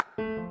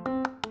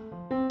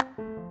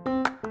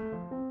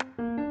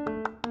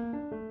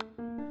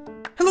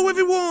Hello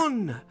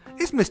everyone,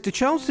 it's Mr.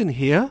 Charleston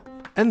here,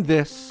 and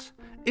this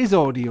is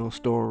Audio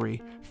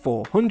Story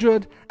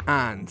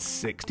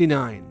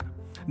 469.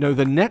 Now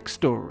the next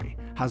story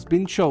has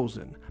been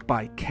chosen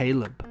by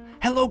Caleb.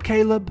 Hello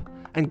Caleb,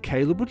 and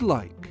Caleb would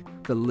like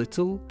The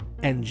Little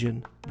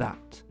Engine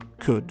That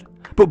Could.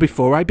 But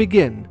before I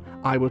begin,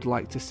 I would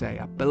like to say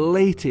a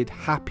belated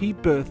happy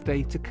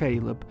birthday to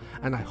Caleb,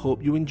 and I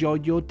hope you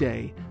enjoyed your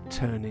day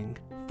turning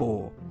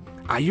 4.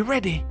 Are you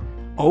ready?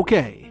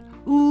 Okay.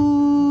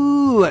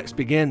 Let's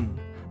begin.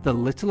 The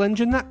Little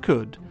Engine That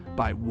Could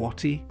by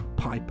Watty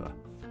Piper.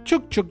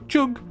 Chug chug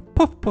chug,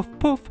 puff puff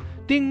puff,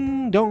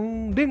 ding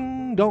dong,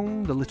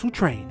 the little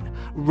train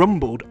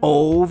rumbled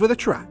over the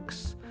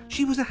tracks.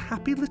 She was a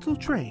happy little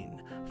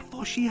train,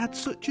 for she had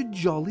such a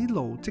jolly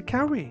load to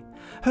carry.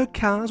 Her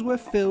cars were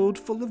filled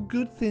full of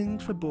good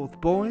things for both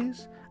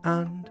boys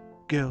and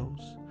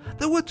girls.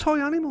 There were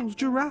toy animals,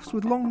 giraffes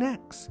with long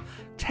necks,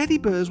 teddy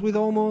bears with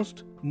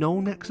almost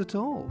no necks at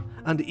all,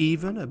 and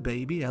even a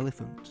baby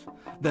elephant.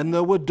 Then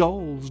there were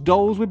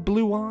dolls with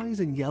blue eyes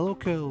and yellow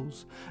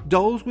curls,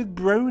 dolls with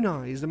brown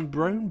eyes and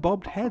brown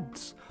bobbed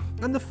heads,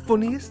 and the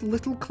funniest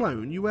little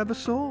clown you ever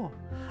saw.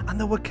 And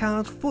there were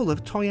cars full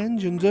of toy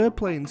engines,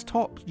 airplanes,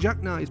 tops,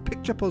 jackknives,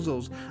 picture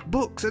puzzles,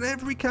 books, and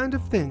every kind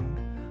of thing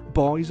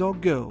boys or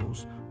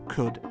girls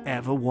could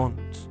ever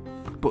want.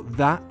 But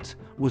that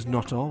was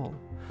not all.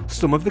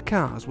 Some of the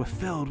cars were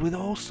filled with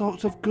all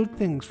sorts of good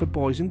things for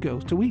boys and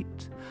girls to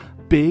eat.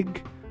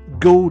 Big,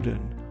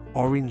 golden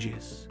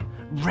oranges,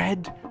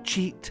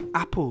 red-cheeked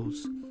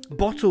apples,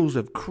 bottles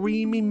of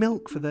creamy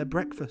milk for their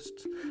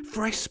breakfasts,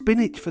 fresh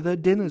spinach for their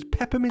dinners,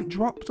 peppermint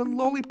drops and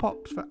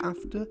lollipops for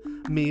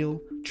after-meal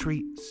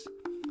treats.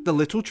 The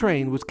little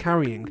train was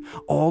carrying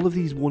all of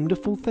these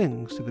wonderful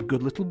things to the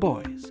good little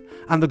boys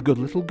and the good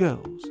little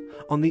girls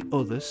on the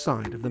other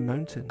side of the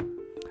mountain.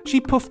 She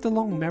puffed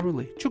along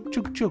merrily, chug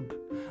chug chug.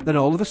 Then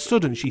all of a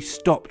sudden she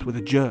stopped with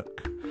a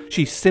jerk.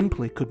 She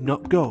simply could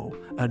not go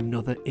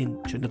another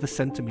inch, another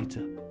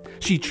centimetre.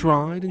 She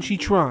tried and she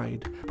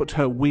tried, but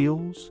her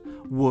wheels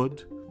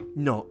would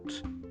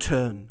not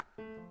turn.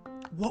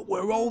 What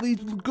were all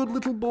these good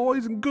little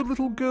boys and good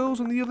little girls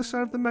on the other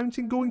side of the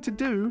mountain going to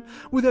do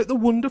without the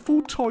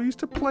wonderful toys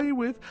to play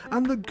with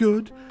and the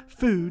good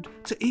food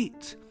to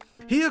eat?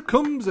 "Here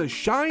comes a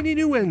shiny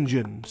new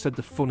engine," said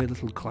the funny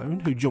little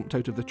clown who jumped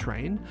out of the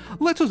train.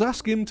 "Let us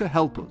ask him to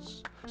help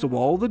us." So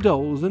all the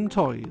dolls and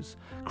toys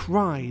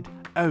cried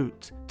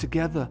out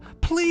together,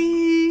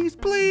 "Please,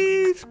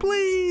 please,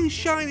 please,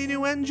 shiny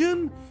new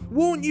engine,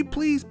 won't you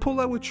please pull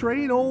our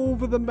train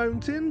over the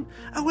mountain?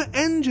 Our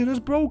engine has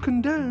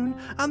broken down,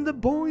 and the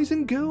boys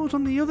and girls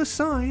on the other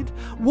side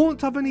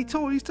won't have any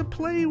toys to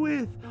play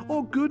with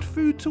or good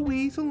food to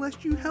eat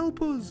unless you help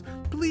us.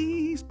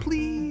 Please,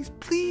 please,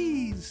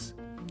 please."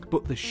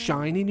 But the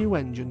shiny new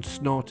engine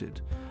snorted.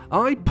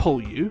 "I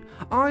pull you.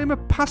 I am a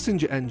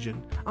passenger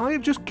engine. I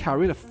have just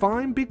carried a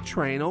fine big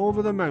train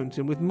over the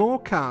mountain with more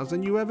cars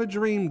than you ever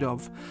dreamed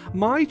of.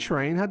 My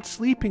train had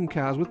sleeping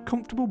cars with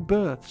comfortable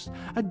berths,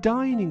 a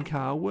dining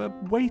car where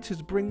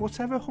waiters bring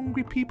whatever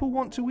hungry people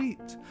want to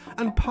eat,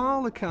 and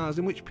parlour cars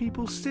in which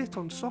people sit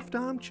on soft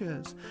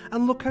armchairs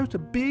and look out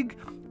of big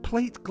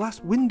plate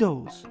glass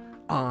windows.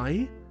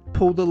 I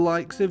pull the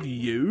likes of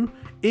you?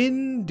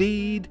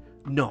 Indeed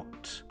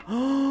not."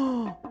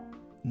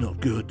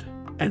 Not good.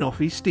 And off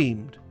he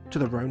steamed to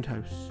the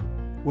roundhouse,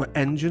 where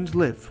engines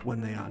live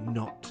when they are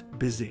not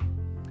busy.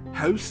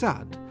 How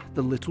sad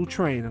the little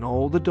train and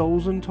all the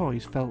dolls and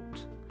toys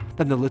felt.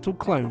 Then the little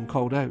clown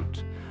called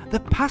out,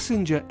 "The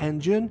passenger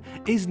engine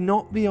is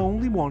not the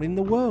only one in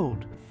the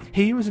world.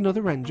 Here is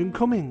another engine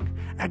coming,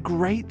 a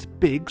great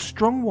big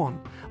strong one.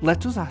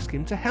 Let us ask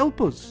him to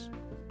help us."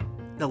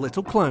 The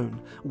little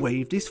clown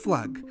waved his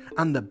flag,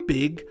 and the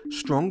big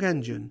strong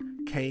engine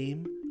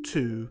came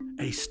to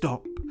a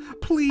stop.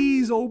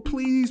 "Please, oh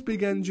please,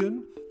 big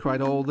engine,"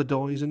 cried all the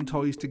dolls and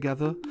toys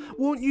together.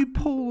 "Won't you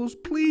pull us,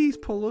 please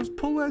pull us,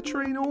 pull our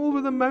train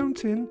over the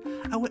mountain?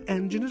 Our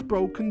engine has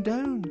broken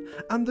down,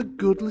 and the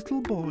good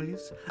little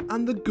boys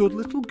and the good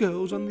little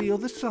girls on the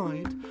other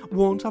side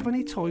won't have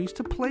any toys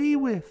to play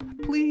with.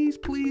 Please,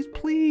 please,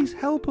 please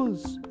help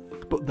us."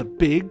 But the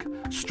big,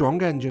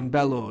 strong engine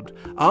bellowed,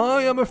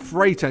 "I am a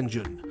freight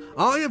engine.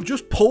 I have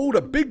just pulled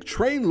a big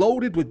train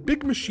loaded with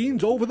big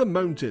machines over the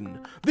mountain.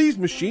 These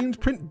machines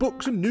print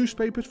books and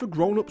newspapers for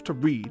grown-ups to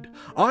read.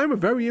 I am a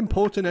very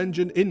important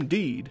engine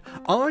indeed.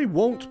 I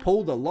won't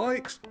pull the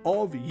likes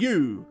of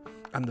you."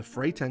 And the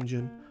freight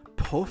engine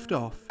puffed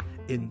off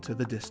into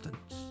the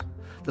distance.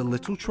 The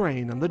little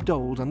train and the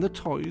dolls and the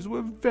toys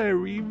were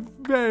very,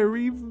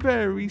 very,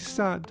 very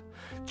sad.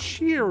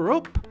 "Cheer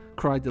up,"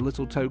 cried the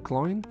little tow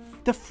clown.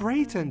 "The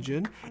freight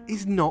engine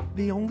is not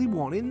the only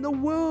one in the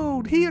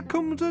world. Here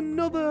comes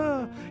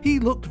another. He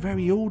looked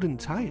very old and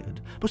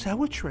tired, but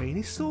our train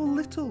is so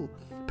little.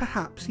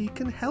 Perhaps he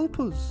can help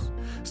us."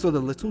 So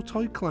the little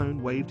toy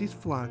clown waved his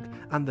flag,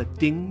 and the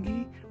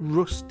dingy,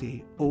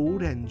 rusty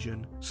old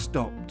engine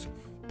stopped.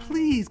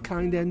 please,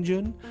 kind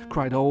engine,"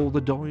 cried all the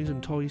dolls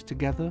and toys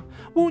together.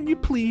 "Won't you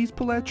please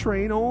pull our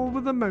train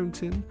over the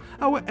mountain?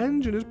 Our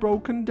engine is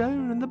broken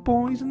down, and the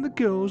boys and the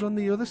girls on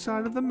the other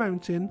side of the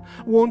mountain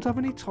won't have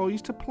any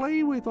toys to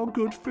play with or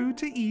good food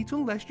to eat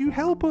unless you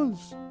help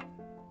us."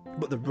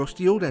 But the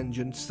rusty old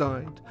engine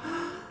sighed.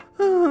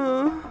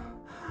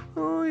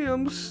 "I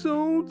am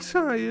so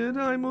tired,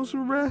 I must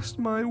rest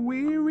my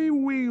weary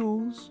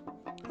wheels.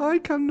 I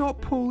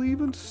cannot pull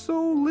even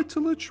so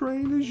little a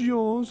train as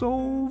yours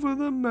over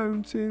the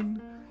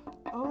mountain.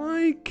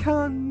 I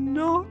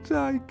cannot.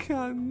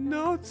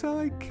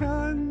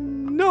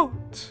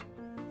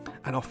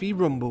 And off he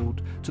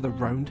rumbled to the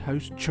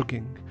roundhouse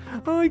chugging.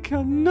 I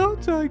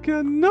cannot.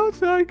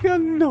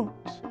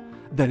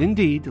 Then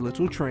indeed the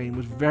little train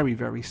was very,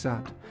 very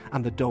sad,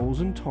 and the dolls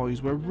and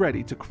toys were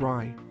ready to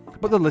cry.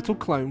 But the little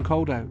clown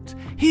called out,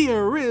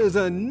 "Here is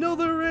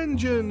another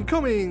engine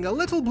coming, a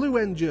little blue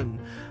engine.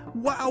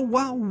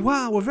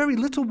 Wow, a very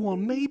little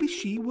one. Maybe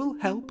she will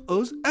help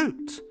us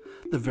out."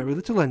 The very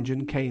little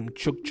engine came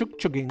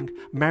chugging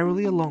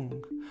merrily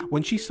along.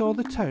 When she saw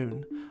the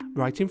town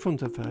right in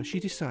front of her, she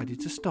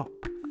decided to stop.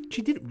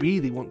 She didn't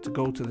really want to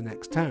go to the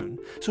next town,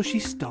 so she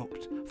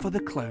stopped for the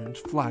clown's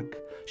flag.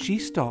 She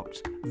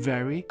stopped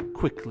very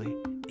quickly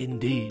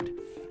indeed.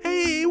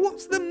 "Hey,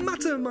 what's the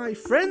matter, my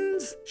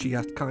friends?" she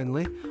asked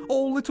kindly.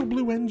 "Oh, little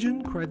blue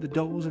engine," cried the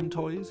dolls and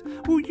toys,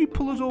 "will you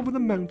pull us over the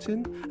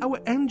mountain? Our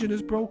engine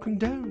is broken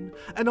down,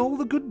 and all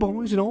the good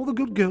boys and all the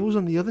good girls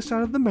on the other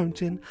side of the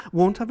mountain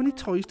won't have any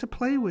toys to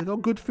play with or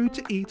good food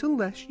to eat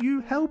unless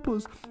you help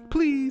us.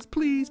 Please,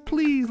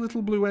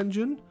 little blue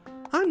engine."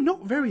 "I'm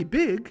not very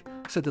big,"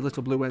 said the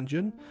little blue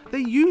engine. "They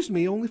use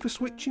me only for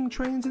switching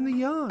trains in the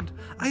yard.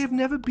 I have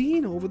never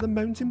been over the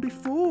mountain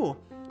before."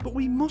 "But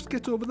we must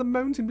get over the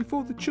mountain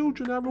before the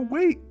children are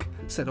awake,"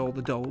 said all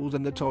the dolls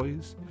and the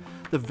toys.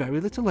 The very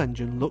little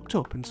engine looked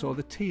up and saw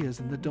the tears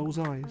in the doll's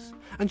eyes,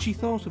 and she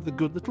thought of the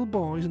good little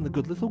boys and the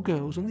good little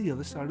girls on the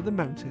other side of the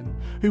mountain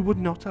who would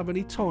not have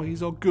any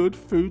toys or good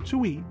food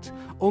to eat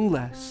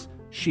unless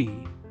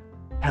she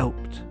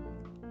helped.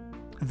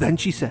 Then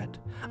she said,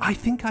 I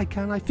think I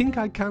can.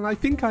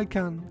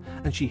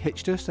 And she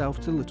hitched herself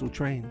to the little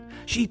train.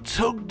 She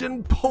tugged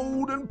and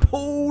pulled and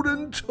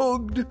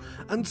tugged,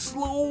 and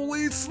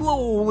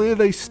slowly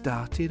they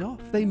started off.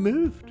 They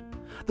moved.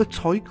 The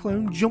toy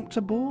clown jumped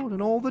aboard,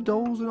 and all the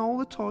dolls and all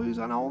the toys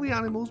and all the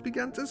animals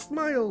began to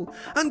smile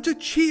and to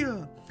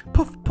cheer.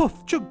 Puff,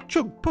 puff, chug,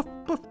 chug, puff,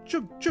 puff,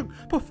 chug, chug,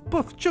 puff,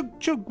 puff, chug,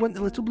 chug went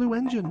the little blue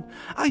engine.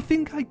 I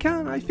think I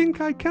can. Up,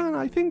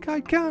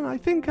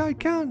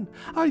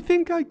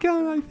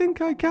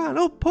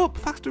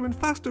 faster and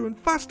faster and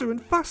faster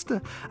and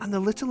faster. And the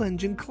little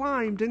engine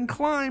climbed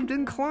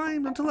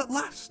until at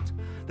last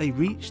they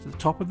reached the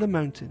top of the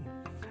mountain.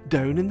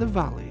 Down in the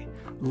valley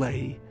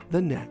lay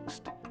the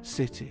next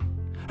city.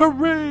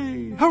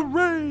 Hooray!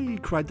 Hooray!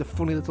 Cried the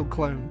funny little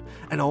clown,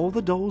 and all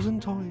the dolls and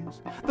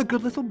toys. The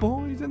good little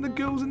boys and the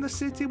girls in the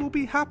city will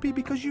be happy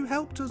because you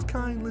helped us,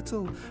 kind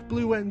little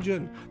blue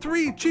engine.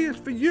 3 cheers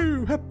for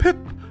you! Hip, hip,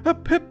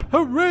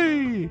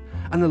 hooray!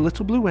 And the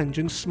little blue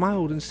engine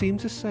smiled and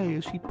seemed to say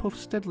as she puffed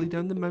steadily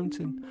down the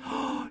mountain,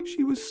 oh,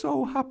 she was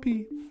so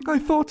happy. I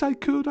thought I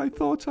could.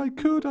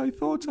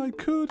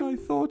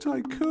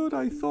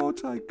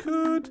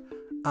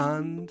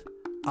 And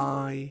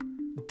I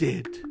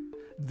did.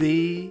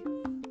 The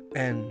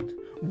end.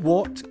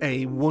 What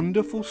a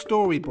wonderful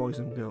story, boys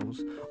and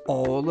girls,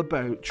 all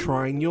about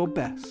trying your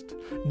best,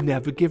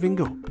 never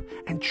giving up,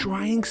 and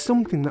trying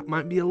something that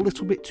might be a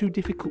little bit too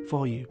difficult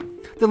for you.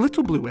 The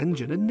little blue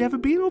engine had never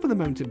been over the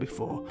mountain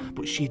before,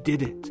 but she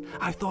did it.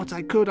 I thought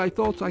I could.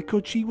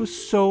 She was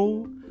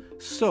so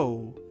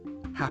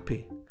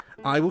happy.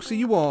 I will see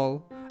you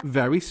all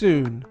very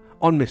soon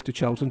on Mr.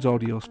 Charlton's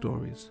Audio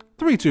Stories.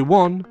 3, 2,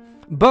 1.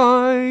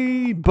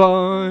 Bye.